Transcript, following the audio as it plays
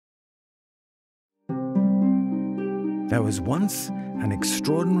There was once an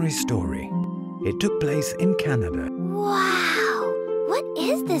extraordinary story. It took place in Canada. Wow! What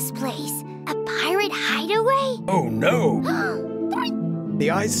is this place? A pirate hideaway? Oh no!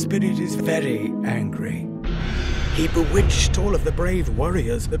 The ice spirit is very angry. He bewitched all of the brave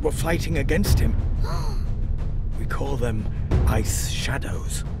warriors that were fighting against him. We call them ice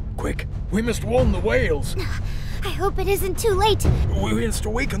shadows. Quick, we must warn the whales. I hope it isn't too late. We must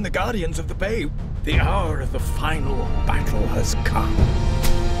awaken the guardians of the bay. The hour of the final battle has come.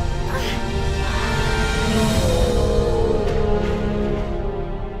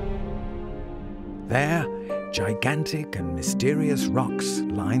 There, gigantic and mysterious rocks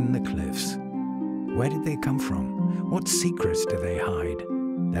line the cliffs. Where did they come from? What secrets do they hide?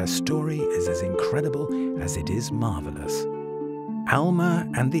 Their story is as incredible as it is marvelous. Alma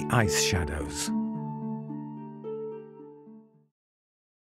and the Ice Shadows.